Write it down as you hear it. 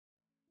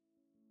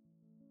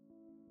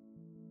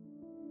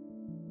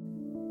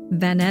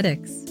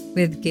Vanetics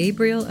with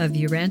Gabriel of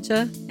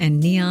Urantia and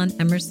Neon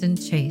Emerson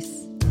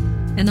Chase.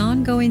 An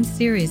ongoing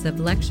series of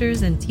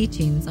lectures and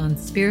teachings on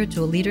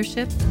spiritual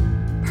leadership,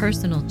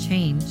 personal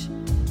change,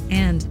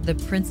 and the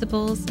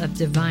principles of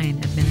divine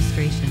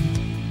administration.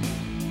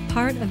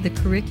 Part of the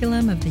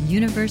curriculum of the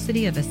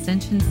University of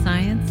Ascension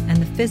Science and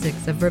the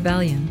Physics of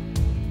Rebellion.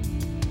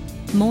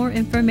 More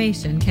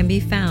information can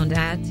be found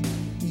at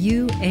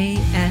uaspr.org.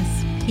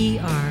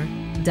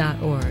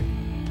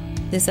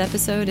 This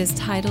episode is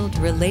titled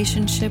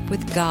Relationship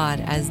with God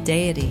as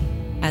Deity,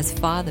 as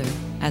Father,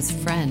 as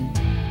Friend,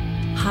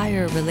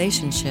 Higher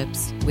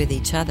Relationships with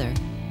Each Other.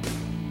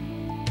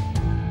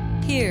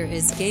 Here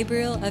is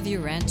Gabriel of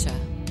Urantia.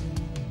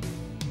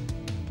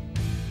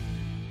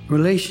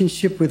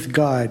 Relationship with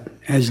God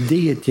as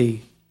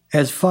Deity,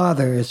 as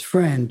Father, as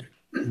Friend,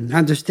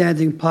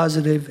 understanding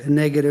positive and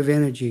negative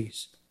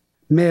energies,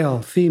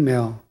 male,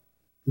 female,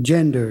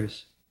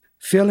 genders,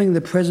 feeling the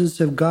presence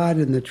of God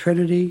in the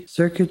Trinity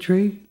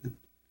circuitry,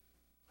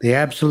 the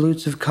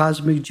absolutes of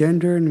cosmic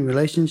gender in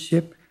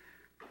relationship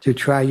to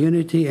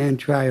triunity and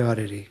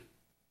triodity.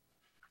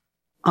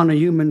 On a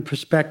human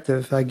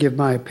perspective, I give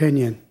my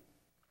opinion.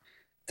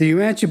 The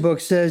Urantia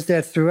book says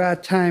that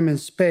throughout time and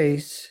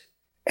space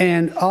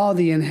and all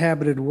the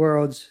inhabited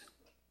worlds,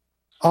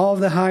 all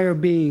the higher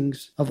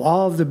beings of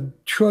all the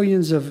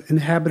trillions of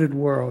inhabited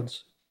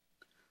worlds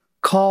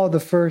call the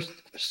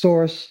first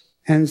source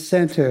and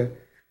center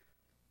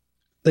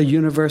the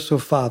universal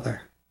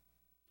Father.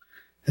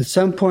 At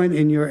some point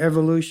in your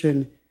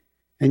evolution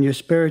and your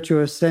spiritual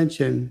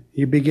ascension,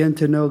 you begin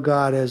to know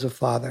God as a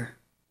Father.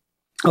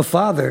 A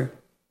father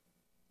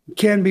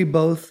can be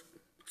both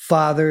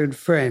father and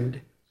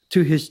friend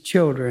to his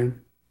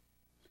children,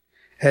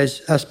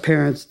 as us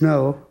parents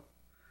know,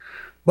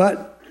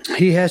 but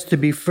he has to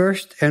be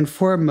first and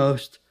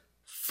foremost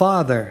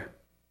Father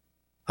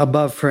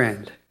above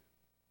friend.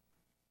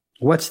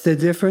 What's the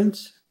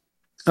difference?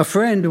 A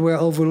friend will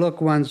overlook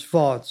one's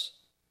faults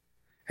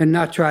and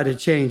not try to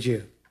change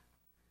you,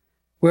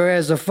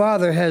 whereas a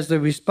father has the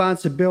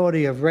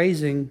responsibility of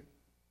raising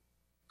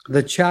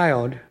the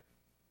child,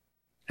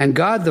 and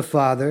God the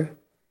Father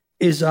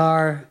is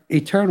our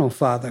eternal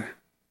Father,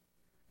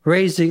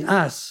 raising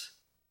us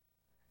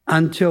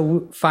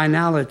until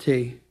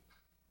finality,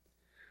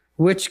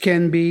 which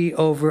can be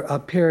over a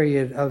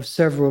period of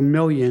several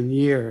million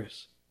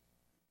years.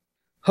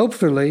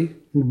 Hopefully,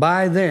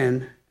 by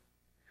then,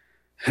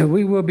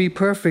 we will be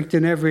perfect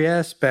in every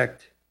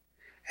aspect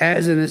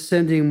as an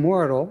ascending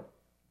mortal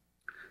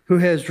who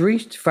has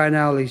reached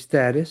finality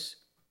status,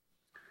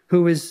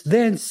 who is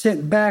then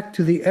sent back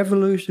to the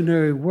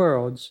evolutionary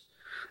worlds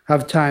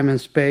of time and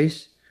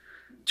space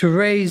to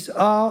raise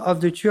all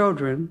of the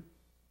children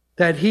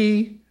that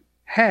he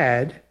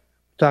had,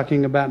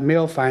 talking about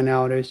male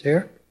finalities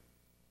here,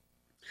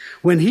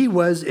 when he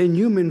was in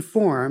human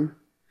form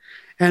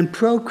and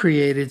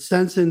procreated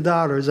sons and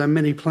daughters on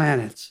many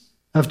planets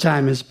of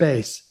time and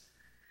space.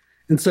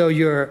 And so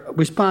your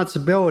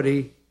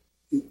responsibility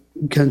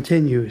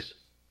continues.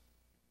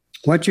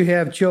 Once you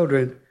have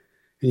children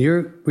and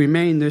you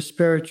remain their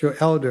spiritual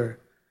elder,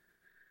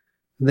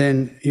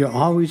 then you're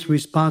always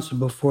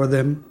responsible for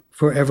them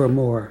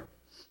forevermore.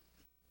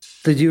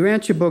 The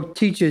Urantia book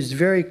teaches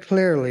very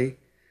clearly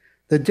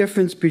the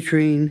difference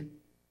between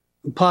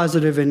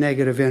positive and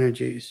negative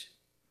energies,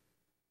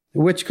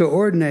 which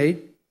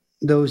coordinate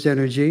those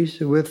energies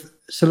with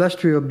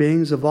celestial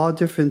beings of all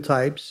different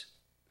types,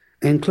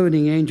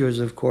 including angels,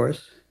 of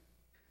course.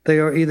 They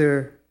are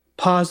either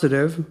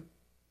positive,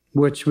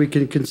 which we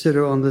can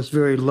consider on this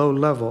very low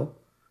level,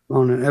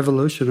 on an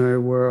evolutionary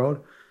world,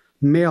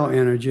 male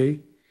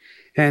energy,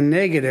 and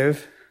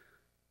negative,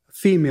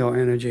 female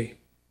energy.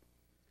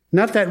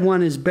 Not that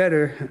one is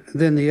better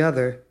than the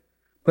other,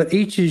 but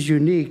each is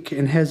unique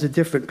and has a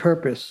different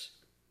purpose,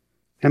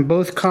 and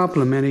both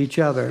complement each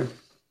other.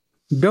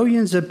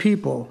 Billions of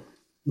people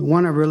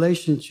want a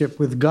relationship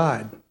with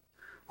God,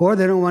 or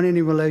they don't want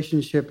any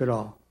relationship at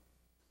all.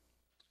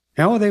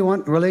 Or they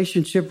want a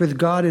relationship with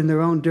God in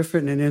their own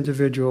different and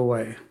individual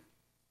way.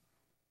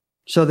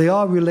 So they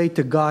all relate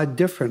to God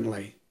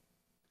differently.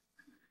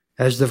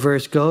 As the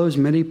verse goes,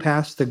 many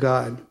paths to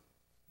God,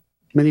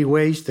 many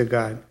ways to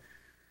God.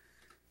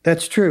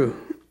 That's true,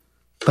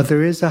 but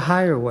there is a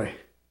higher way,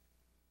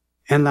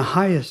 and the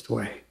highest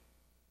way.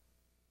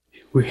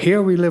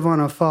 Here we live on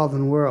a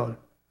fallen world,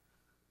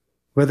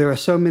 where there are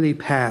so many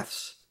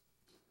paths.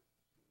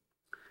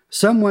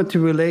 Some want to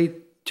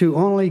relate to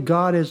only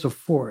God as a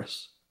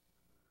force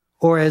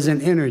or as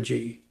an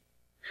energy,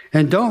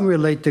 and don't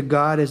relate to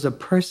God as a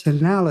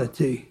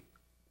personality.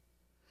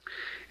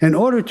 In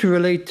order to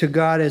relate to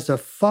God as a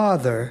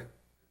father,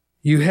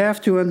 you have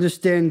to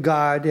understand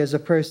God as a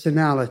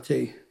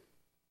personality,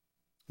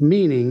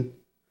 meaning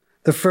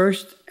the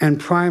first and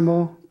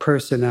primal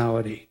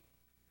personality,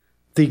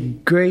 the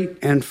great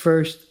and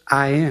first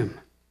I am.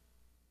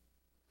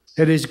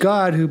 It is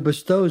God who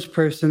bestows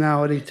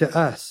personality to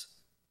us,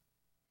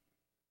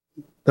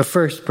 the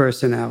first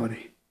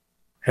personality.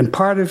 And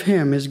part of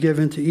him is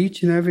given to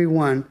each and every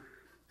one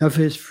of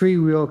his free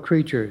will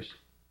creatures,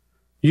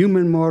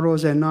 human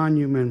mortals and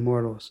non-human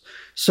mortals,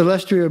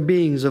 celestial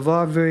beings of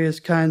all various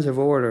kinds of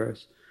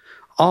orders.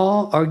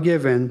 All are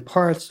given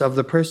parts of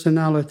the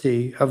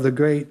personality of the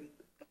great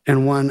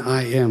and one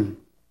I am,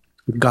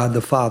 God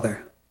the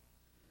Father.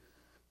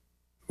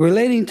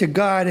 Relating to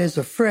God as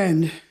a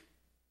friend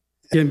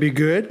can be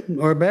good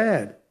or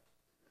bad,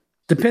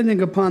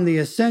 depending upon the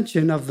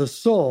ascension of the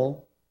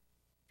soul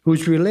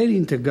who's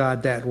relating to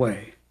God that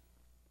way.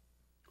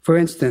 For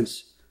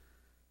instance,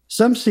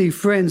 some see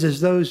friends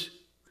as those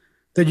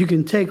that you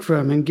can take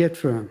from and get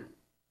from.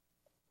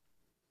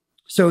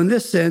 So in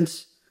this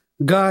sense,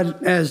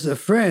 God as a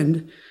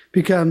friend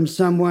becomes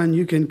someone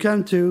you can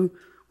come to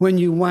when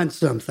you want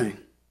something,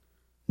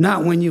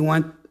 not when you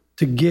want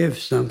to give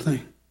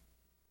something.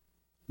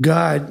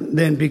 God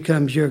then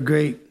becomes your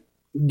great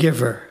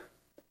giver.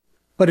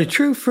 But a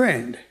true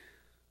friend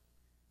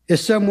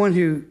is someone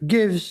who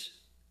gives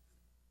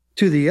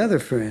to the other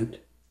friend,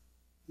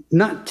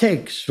 not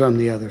takes from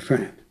the other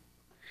friend,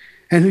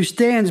 and who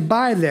stands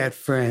by that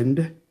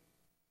friend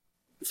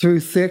through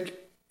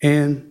thick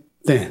and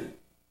thin.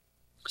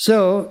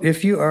 So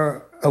if you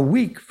are a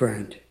weak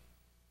friend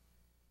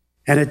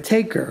and a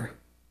taker,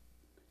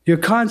 your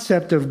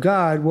concept of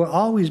God will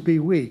always be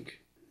weak.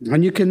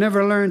 And you can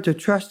never learn to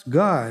trust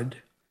God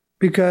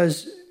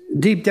because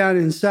deep down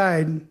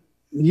inside,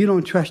 you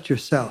don't trust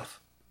yourself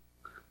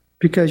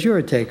because you're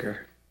a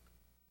taker.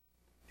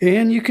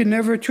 And you can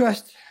never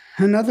trust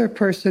another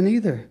person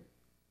either.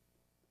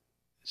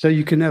 So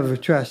you can never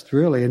trust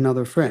really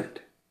another friend.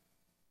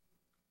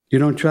 You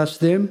don't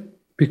trust them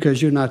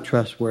because you're not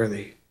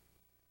trustworthy.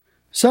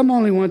 Some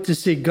only want to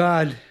see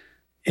God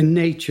in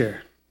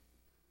nature,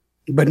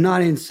 but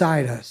not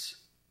inside us,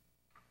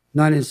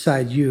 not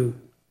inside you.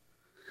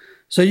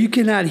 So you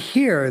cannot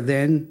hear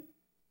then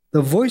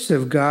the voice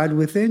of God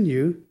within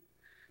you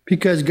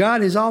because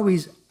God is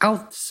always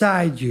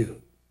outside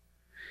you.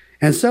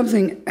 And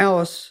something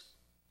else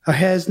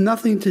has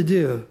nothing to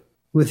do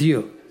with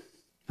you.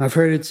 I've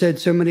heard it said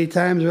so many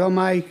times, well,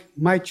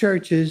 my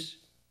church is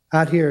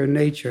out here in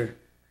nature.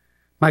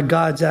 My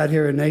God's out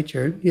here in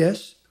nature.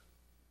 Yes,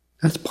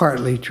 that's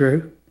partly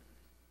true,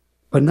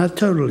 but not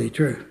totally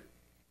true.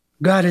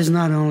 God is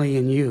not only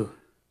in you,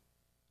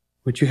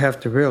 which you have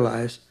to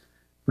realize,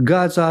 but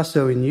God's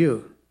also in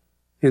you,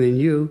 and in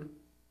you,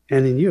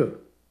 and in you,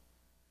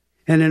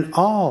 and in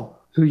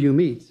all who you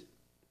meet.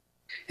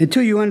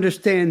 Until you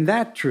understand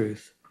that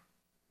truth,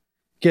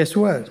 guess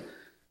what?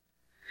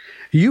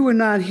 You will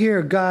not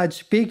hear God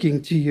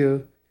speaking to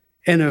you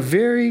in a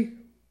very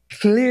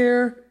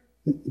clear,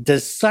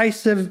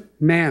 decisive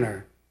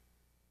manner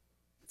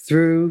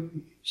through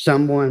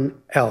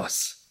someone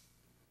else.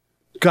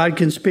 God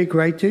can speak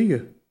right to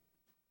you,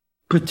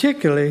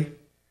 particularly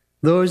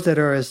those that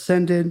are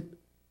ascended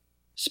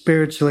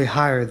spiritually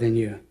higher than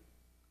you.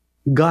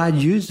 God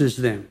uses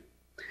them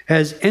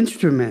as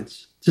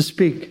instruments to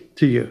speak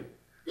to you.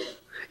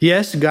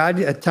 Yes, God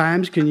at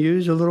times can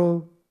use a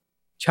little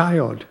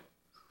child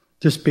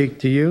to speak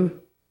to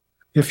you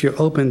if you're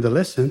open to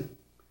listen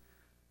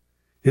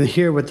and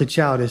hear what the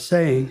child is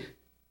saying.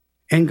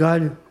 And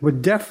God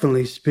would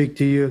definitely speak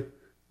to you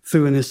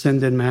through an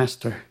ascended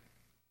master,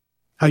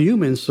 a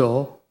human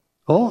soul,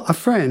 or a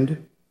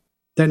friend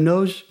that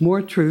knows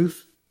more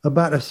truth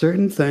about a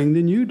certain thing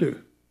than you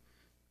do.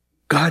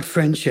 God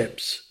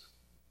friendships,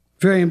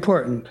 very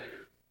important.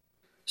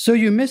 So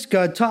you miss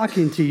God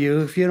talking to you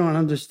if you don't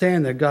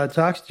understand that God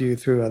talks to you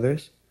through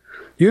others.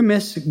 You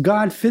miss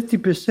God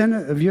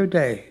 50% of your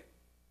day,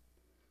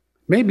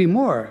 maybe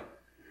more,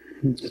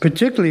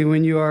 particularly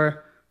when you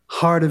are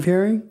hard of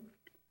hearing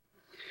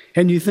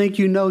and you think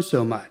you know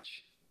so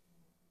much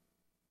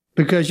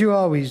because you're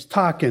always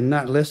talking,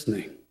 not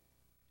listening.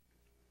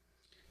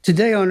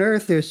 Today on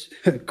earth, there's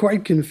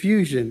quite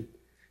confusion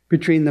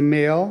between the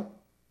male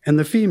and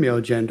the female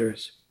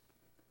genders.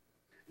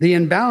 The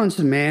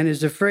imbalanced man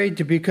is afraid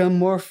to become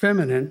more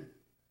feminine,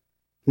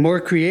 more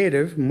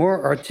creative,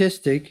 more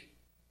artistic,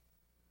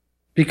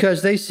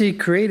 because they see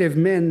creative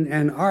men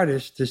and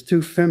artists as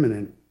too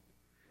feminine.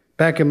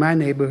 Back in my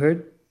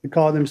neighborhood, we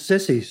called them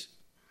sissies.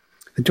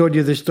 I told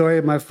you the story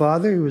of my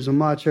father. He was a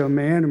macho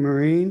man, a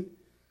Marine,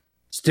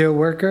 steel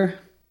worker.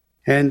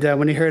 And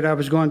when he heard I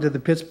was going to the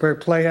Pittsburgh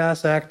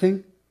Playhouse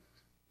acting,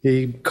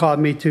 he called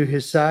me to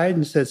his side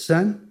and said,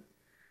 "Son,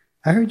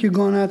 I heard you're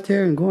going out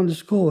there and going to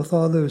school with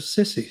all those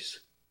sissies."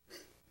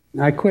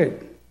 I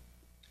quit.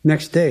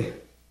 Next day.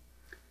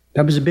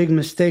 That was a big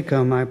mistake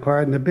on my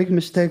part and a big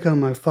mistake on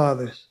my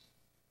father's.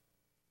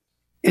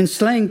 In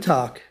slang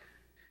talk,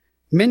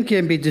 men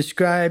can be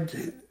described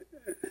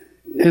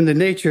in the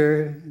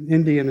nature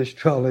Indian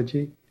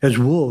astrology as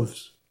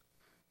wolves,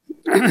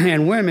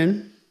 and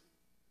women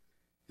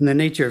in the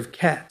nature of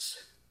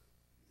cats.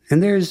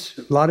 And there's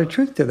a lot of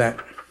truth to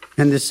that.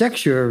 In the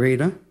sexual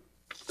arena,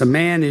 the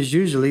man is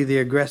usually the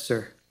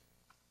aggressor,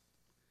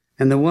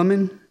 and the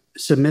woman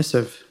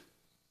submissive.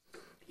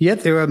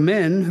 Yet there are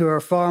men who are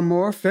far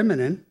more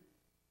feminine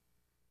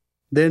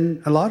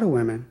than a lot of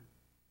women,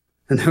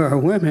 and there are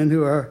women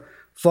who are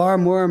far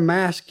more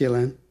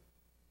masculine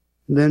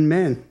than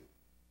men.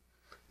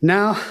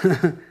 Now,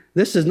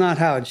 this is not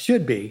how it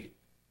should be,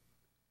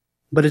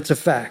 but it's a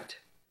fact.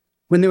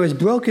 When there was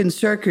broken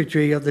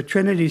circuitry of the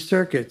Trinity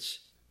circuits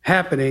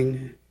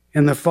happening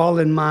in the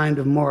fallen mind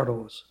of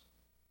mortals,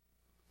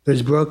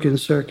 there's broken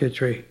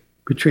circuitry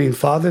between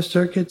father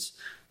circuits,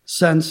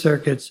 son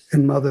circuits,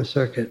 and mother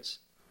circuits.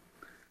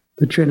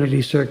 The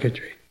Trinity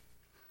circuitry.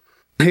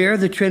 Here,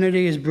 the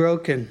Trinity is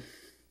broken.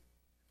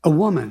 A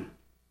woman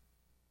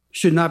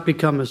should not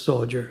become a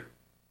soldier.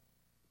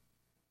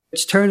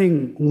 It's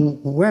turning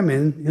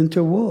women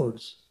into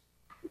wolves.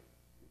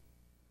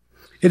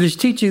 It is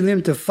teaching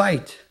them to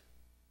fight.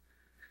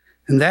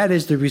 And that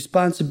is the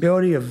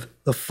responsibility of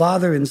the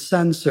father and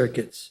son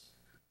circuits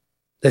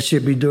that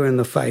should be doing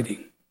the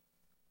fighting,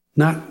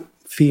 not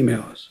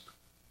females.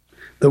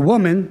 The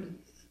woman,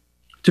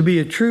 to be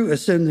a true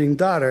ascending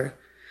daughter,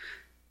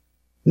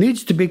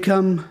 needs to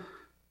become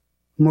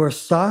more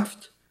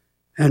soft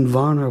and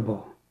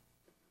vulnerable.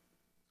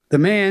 The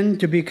man,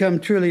 to become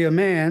truly a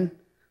man,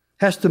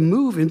 has to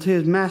move into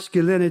his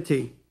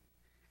masculinity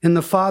in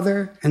the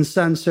father and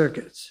son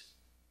circuits.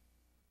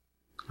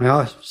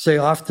 I say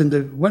often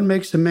that what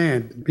makes a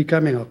man?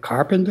 Becoming a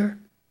carpenter,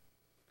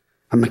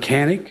 a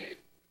mechanic,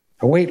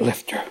 a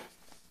weightlifter.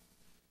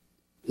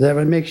 Is that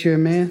what makes you a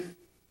man?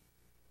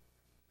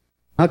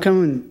 How come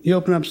when you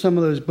open up some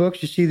of those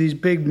books, you see these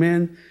big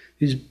men,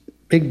 these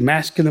big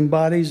masculine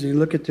bodies, and you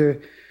look at their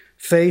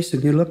face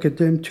and you look at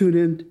them, tune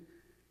in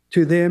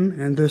to them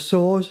and their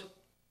souls,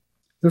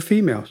 they're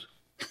females.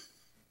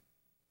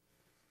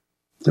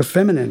 They're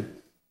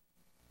feminine.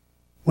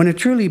 When a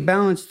truly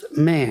balanced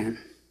man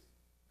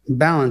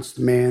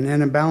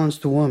and a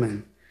balanced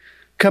woman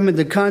come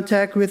into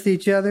contact with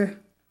each other,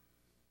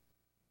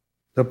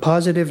 the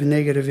positive and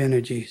negative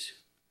energies,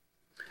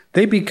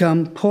 they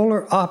become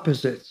polar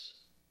opposites,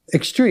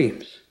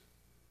 extremes.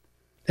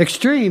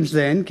 Extremes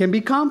then can be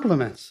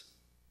complements.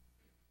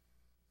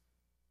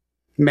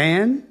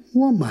 Man,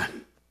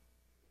 woman.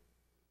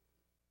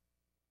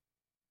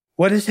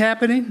 What is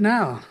happening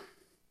now?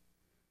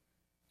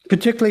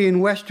 Particularly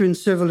in Western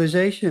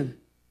civilization,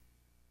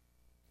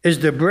 is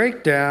the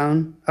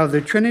breakdown of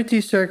the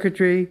Trinity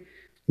circuitry,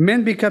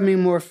 men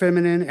becoming more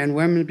feminine and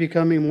women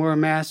becoming more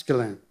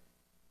masculine.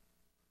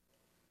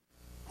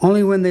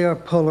 Only when they are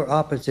polar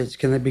opposites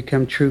can they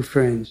become true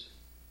friends.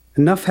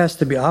 Enough has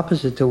to be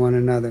opposite to one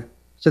another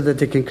so that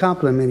they can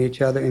complement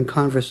each other in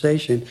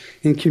conversation,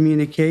 in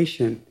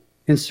communication,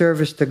 in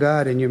service to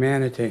God and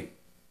humanity,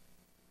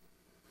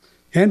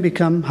 and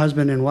become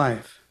husband and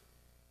wife.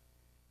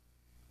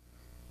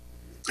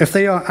 If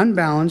they are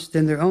unbalanced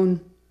in their own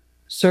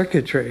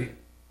circuitry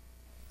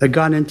that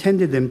God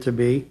intended them to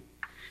be,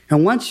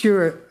 and once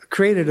you're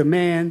created a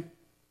man,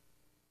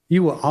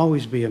 you will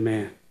always be a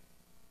man.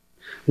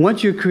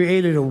 Once you're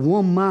created a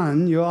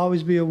woman, you'll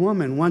always be a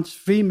woman. Once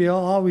female,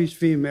 always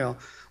female.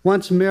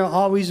 Once male,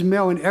 always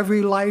male in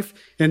every life,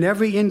 in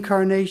every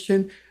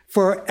incarnation,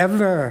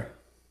 forever.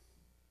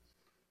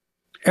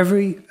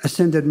 Every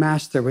ascended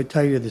master would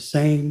tell you the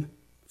same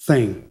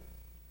thing.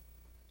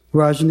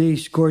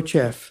 Rajneesh,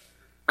 Gurdjieff,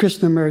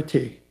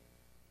 Krishnamurti,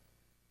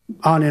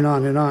 on and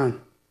on and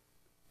on.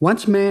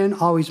 Once man,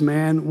 always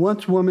man.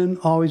 Once woman,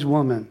 always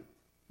woman.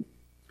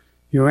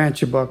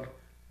 Urantia book,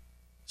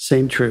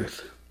 same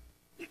truth.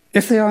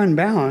 If they are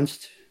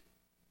unbalanced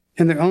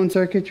in their own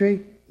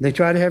circuitry, they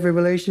try to have a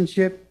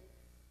relationship,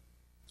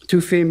 two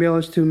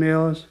females, two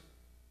males,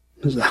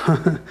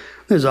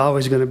 there's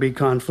always going to be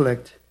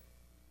conflict.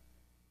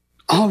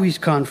 Always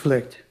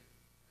conflict.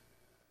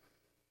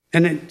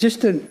 And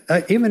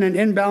even an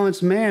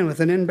imbalanced man with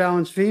an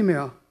imbalanced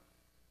female,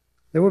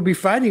 they will be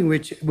fighting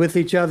with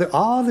each other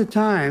all the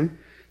time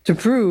to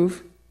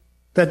prove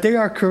that they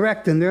are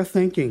correct in their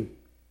thinking.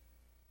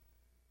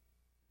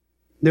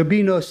 There'll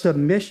be no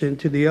submission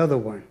to the other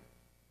one.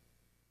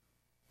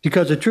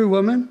 Because a true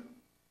woman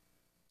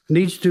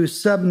needs to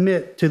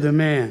submit to the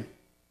man.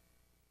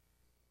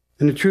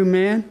 And a true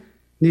man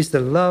needs to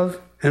love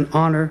and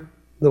honor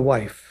the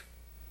wife.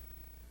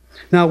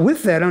 Now,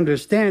 with that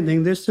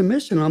understanding, there's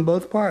submission on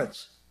both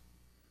parts.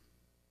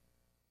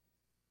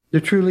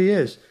 There truly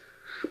is.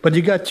 But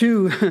you got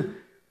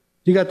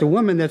the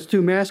woman that's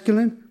too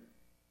masculine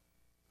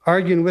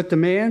arguing with the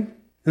man.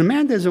 And the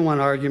man doesn't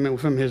want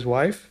argument from his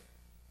wife.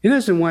 He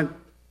doesn't want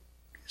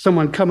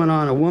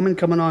a woman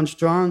coming on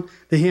strong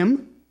to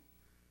him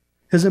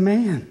as a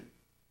man.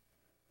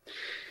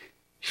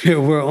 It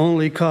will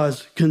only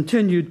cause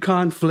continued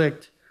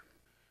conflict,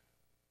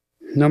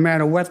 no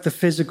matter what the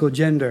physical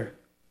gender.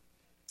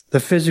 The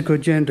physical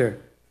gender.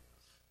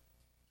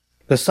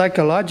 The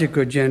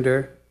psychological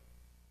gender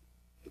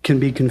can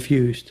be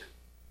confused.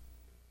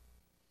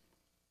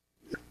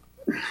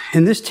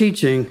 In this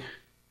teaching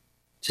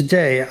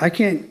today, I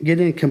can't get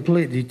in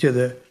completely to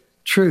the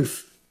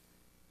truth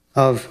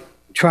of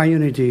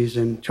triunities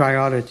and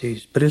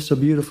triodities, but it's a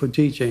beautiful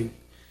teaching.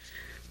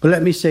 But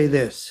let me say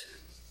this.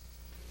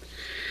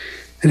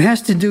 It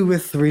has to do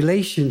with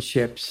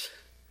relationships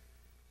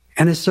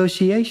and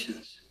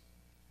associations,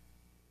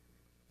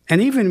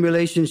 and even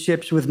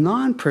relationships with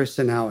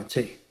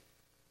non-personality.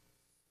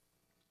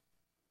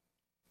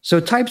 So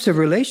types of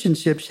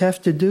relationships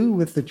have to do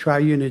with the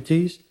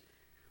triunities,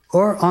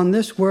 or on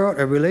this world,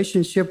 a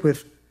relationship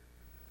with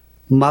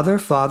mother,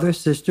 father,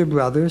 sister,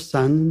 brother,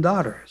 son, and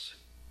daughters,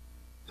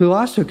 who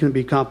also can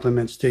be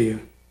complements to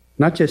you,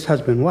 not just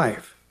husband,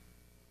 wife.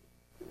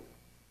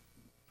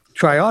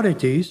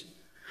 Triodities,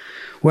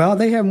 well,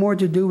 they have more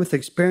to do with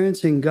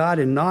experiencing God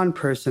in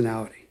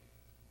non-personality,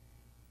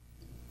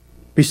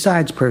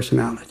 besides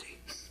personality.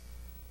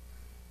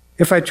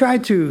 If I try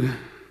to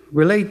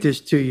relate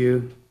this to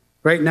you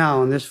right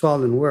now in this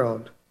fallen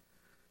world,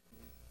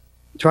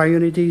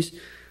 triunities,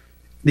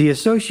 the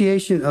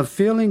association of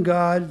feeling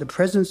God, the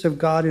presence of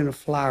God in a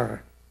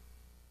flower,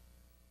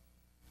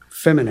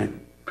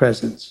 feminine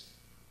presence,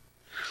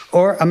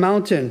 or a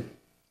mountain,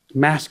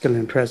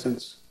 masculine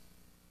presence,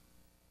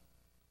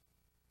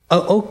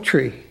 an oak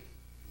tree,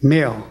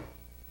 male,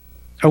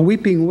 a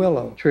weeping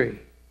willow tree,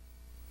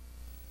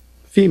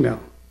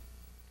 female.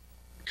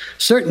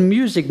 Certain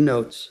music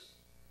notes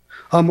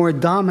are more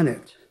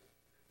dominant.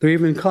 They're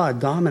even called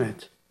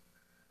dominant.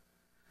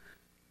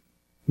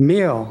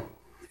 Male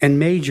and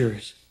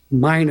majors,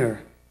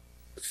 minor,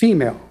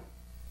 female.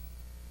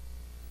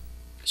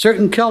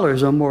 Certain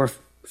colors are more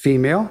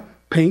female,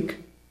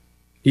 pink,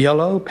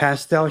 yellow,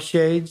 pastel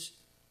shades.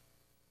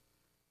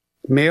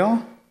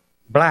 Male,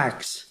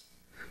 blacks,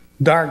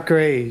 dark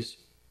grays,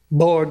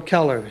 bold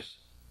colors.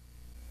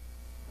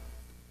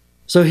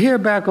 So here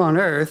back on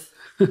earth,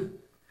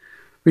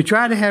 we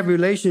try to have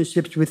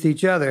relationships with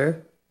each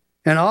other,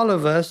 and all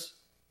of us,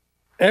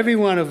 every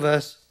one of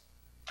us,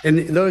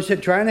 and those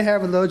that trying to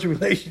have those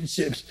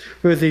relationships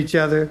with each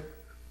other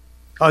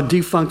are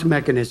defunct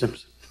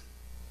mechanisms.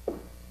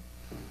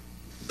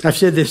 I've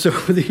said this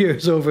over the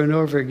years, over and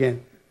over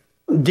again.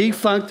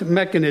 Defunct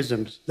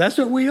mechanisms. That's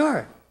what we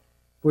are.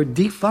 We're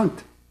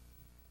defunct.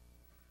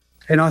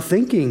 In our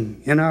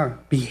thinking, in our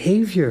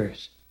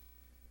behaviors,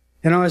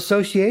 in our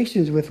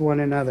associations with one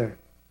another.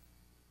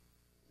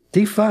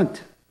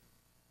 Defunct.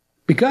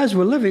 Because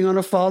we're living on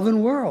a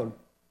fallen world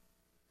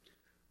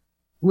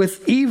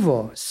with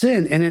evil,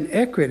 sin, and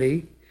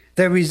inequity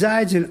that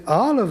resides in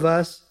all of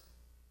us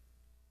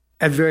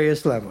at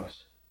various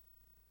levels.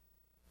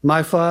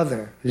 My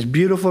father, this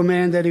beautiful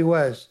man that he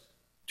was,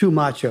 too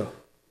macho.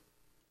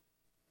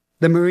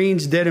 The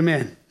Marines did him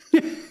in,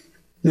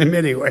 in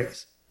many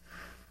ways.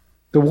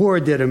 The war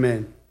did him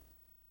in.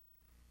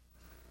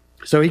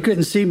 So he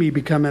couldn't see me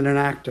becoming an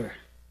actor.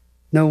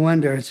 No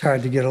wonder it's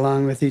hard to get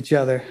along with each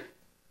other.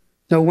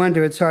 No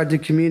wonder it's hard to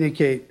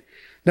communicate.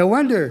 No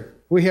wonder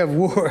we have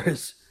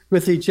wars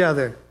with each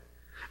other.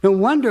 No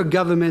wonder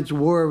governments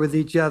war with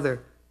each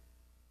other.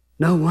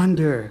 No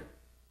wonder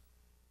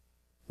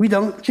we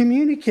don't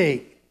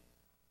communicate.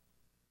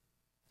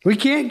 We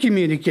can't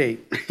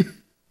communicate.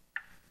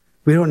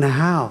 We don't know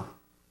how.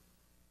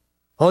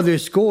 Oh,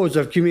 there's schools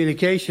of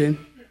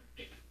communication.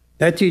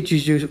 That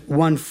teaches you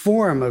one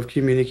form of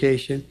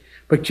communication.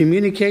 But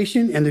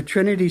communication and the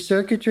Trinity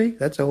circuitry,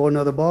 that's a whole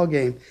nother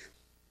ballgame.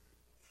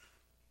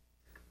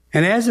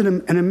 And as an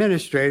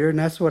administrator, and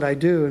that's what I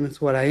do, and it's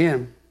what I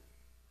am,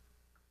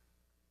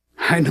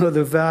 I know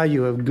the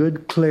value of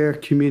good, clear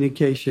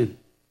communication.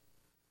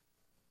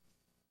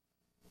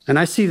 And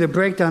I see the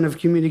breakdown of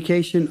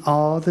communication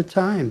all the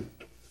time.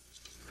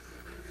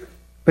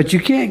 But you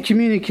can't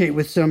communicate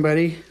with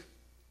somebody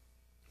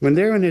when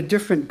they're in a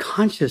different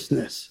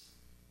consciousness.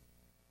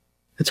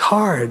 It's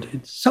hard.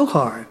 It's so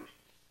hard.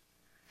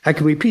 I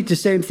can repeat the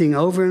same thing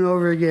over and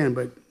over again,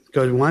 but it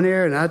goes one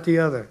ear and out the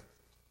other.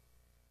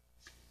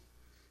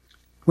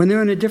 When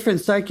they're in a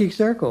different psychic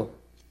circle,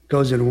 it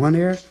goes in one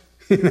ear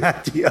and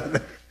out the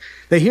other.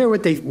 They hear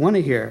what they want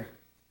to hear.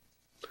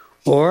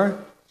 Or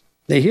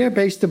they hear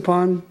based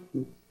upon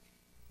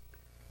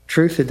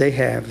truth that they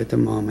have at the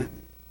moment.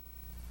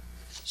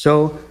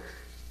 So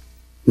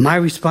my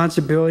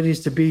responsibility is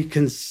to be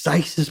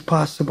concise as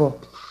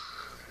possible.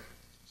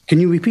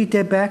 Can you repeat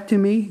that back to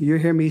me? You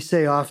hear me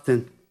say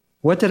often,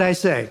 what did I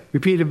say?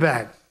 Repeat it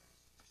back.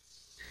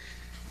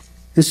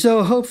 And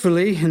so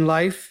hopefully in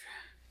life,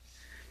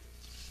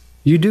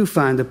 you do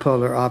find the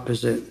polar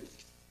opposite.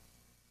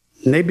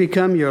 And they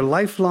become your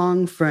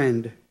lifelong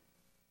friend,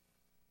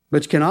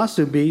 which can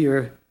also be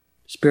your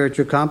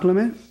spiritual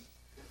complement,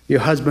 your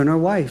husband or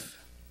wife.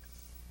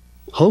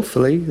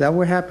 Hopefully that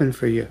will happen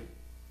for you.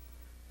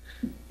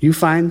 You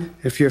find,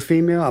 if you're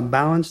female, a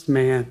balanced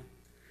man.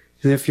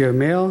 And if you're a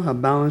male, a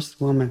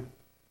balanced woman.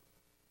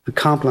 A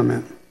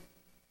complement.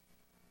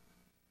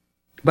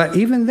 But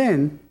even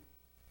then,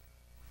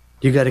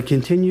 you got to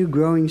continue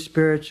growing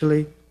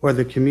spiritually or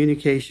the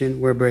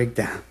communication will break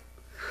down.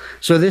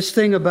 So this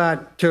thing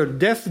about till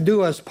death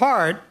do us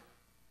part,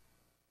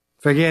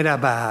 forget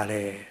about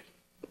it.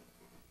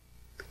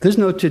 There's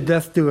no till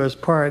death do us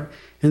part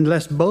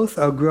unless both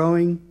are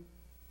growing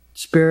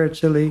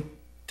spiritually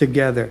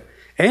together.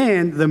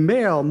 And the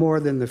male more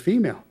than the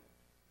female.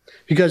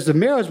 Because the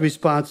male's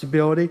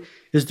responsibility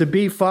is to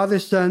be father,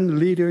 son,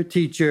 leader,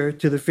 teacher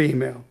to the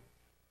female.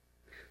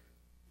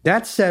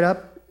 That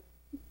setup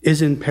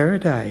is in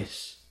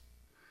paradise.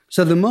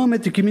 So the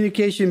moment the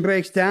communication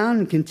breaks down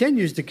and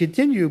continues to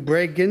continue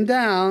breaking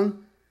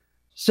down,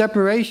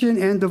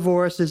 Separation and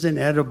divorce is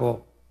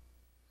inevitable.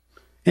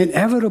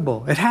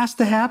 Inevitable. It has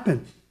to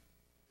happen.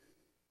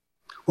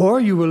 Or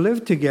you will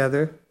live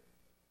together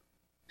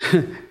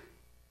in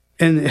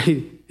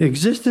the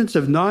existence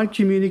of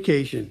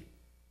non-communication.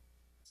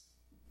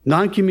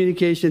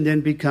 Non-communication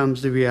then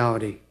becomes the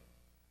reality.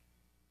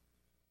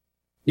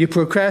 You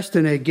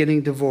procrastinate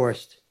getting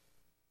divorced.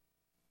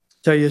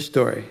 Tell you a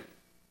story.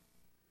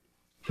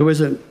 There was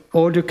an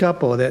older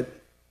couple that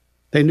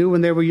they knew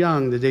when they were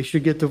young that they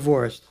should get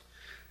divorced.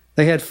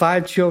 They had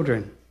 5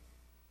 children.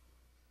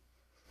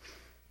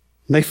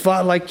 They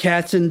fought like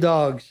cats and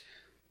dogs.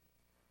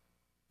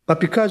 But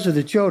because of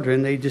the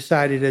children, they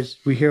decided, as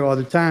we hear all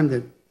the time,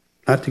 that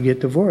not to get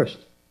divorced.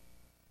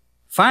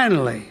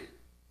 Finally,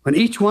 when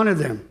each one of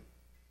them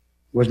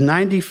was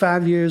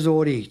 95 years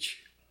old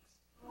each,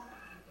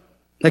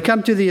 they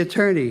come to the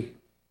attorney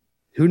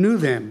who knew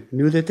them,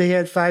 knew that they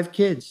had 5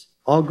 kids,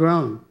 all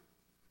grown.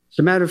 As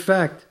a matter of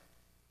fact,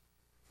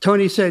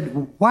 Tony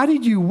said, "Why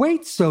did you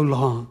wait so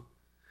long?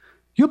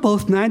 You're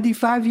both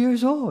 95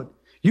 years old.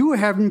 You were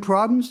having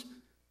problems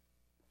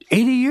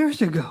 80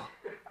 years ago."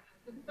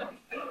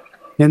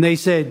 And they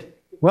said,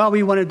 "Well,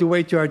 we wanted to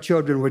wait till our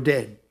children were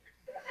dead."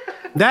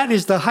 That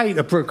is the height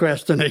of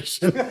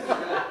procrastination.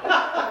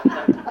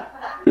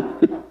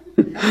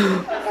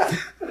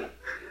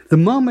 The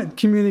moment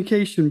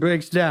communication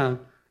breaks down,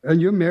 and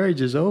your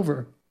marriage is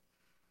over.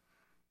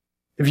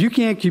 If you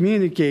can't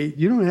communicate,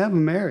 you don't have a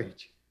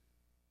marriage.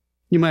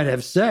 You might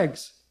have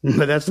sex,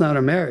 but that's not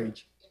a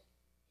marriage.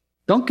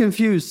 Don't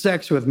confuse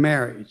sex with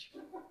marriage.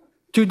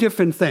 2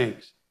 different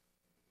things.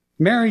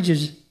 Marriage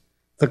is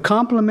the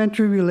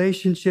complementary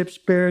relationship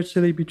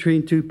spiritually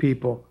between 2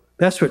 people.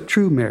 That's what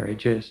true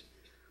marriage is.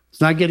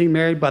 It's not getting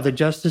married by the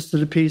Justice of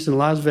the Peace in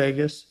Las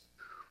Vegas.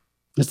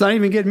 It's not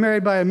even getting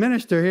married by a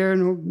minister here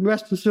in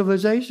Western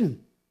civilization.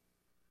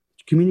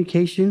 It's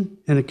communication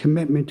and a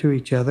commitment to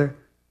each other.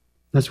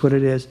 That's what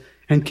it is.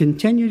 And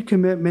continued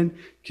commitment,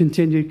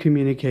 continued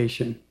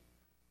communication.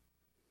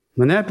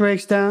 When that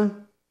breaks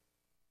down,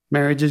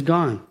 marriage is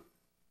gone.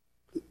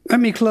 Let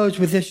me close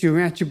with this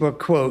Urantia book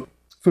quote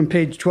from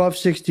page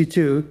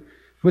 1262,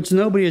 which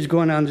nobody is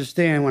going to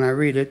understand when I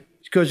read it,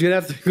 because you're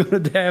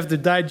going to have to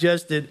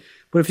digest it.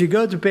 But if you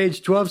go to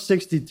page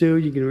 1262,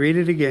 you can read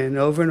it again,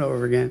 over and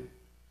over again.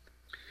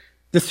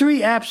 The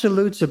 3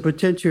 absolutes of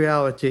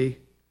potentiality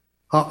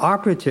are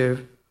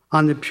operative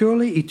on the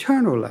purely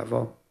eternal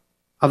level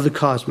of the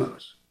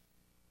cosmos.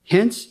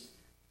 Hence,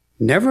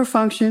 never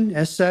function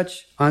as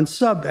such on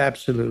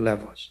sub-absolute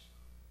levels.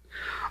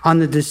 On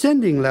the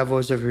descending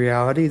levels of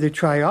reality, the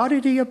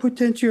triodity of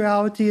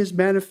potentiality is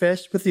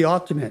manifest with the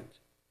ultimate.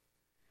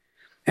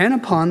 And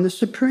upon the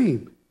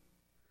supreme,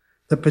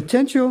 the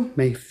potential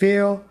may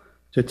fail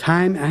to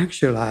time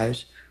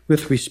actualize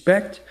with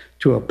respect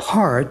to a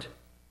part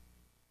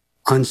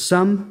on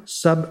some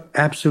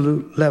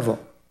sub-absolute level,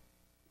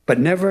 but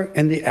never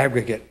in the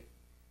aggregate.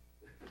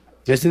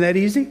 Isn't that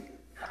easy?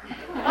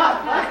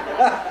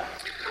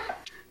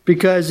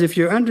 Because if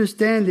your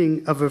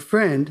understanding of a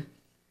friend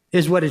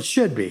is what it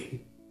should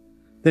be,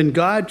 then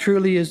God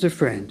truly is a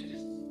friend.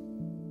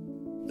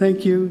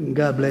 Thank you, and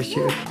God bless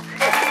you.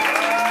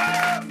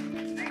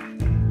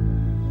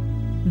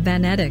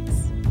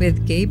 Vanetics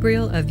with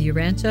Gabriel of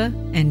Urantia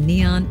and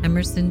Neon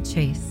Emerson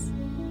Chase.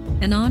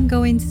 An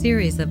ongoing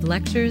series of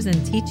lectures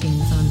and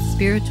teachings on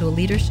spiritual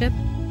leadership,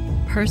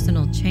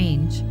 personal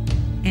change,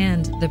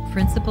 and the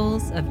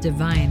principles of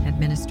divine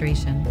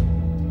administration.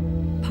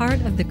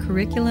 Part of the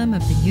curriculum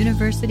of the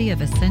University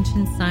of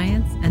Ascension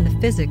Science and the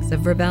Physics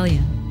of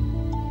Rebellion.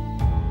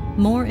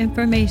 More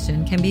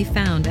information can be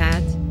found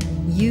at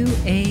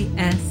uaspr.org.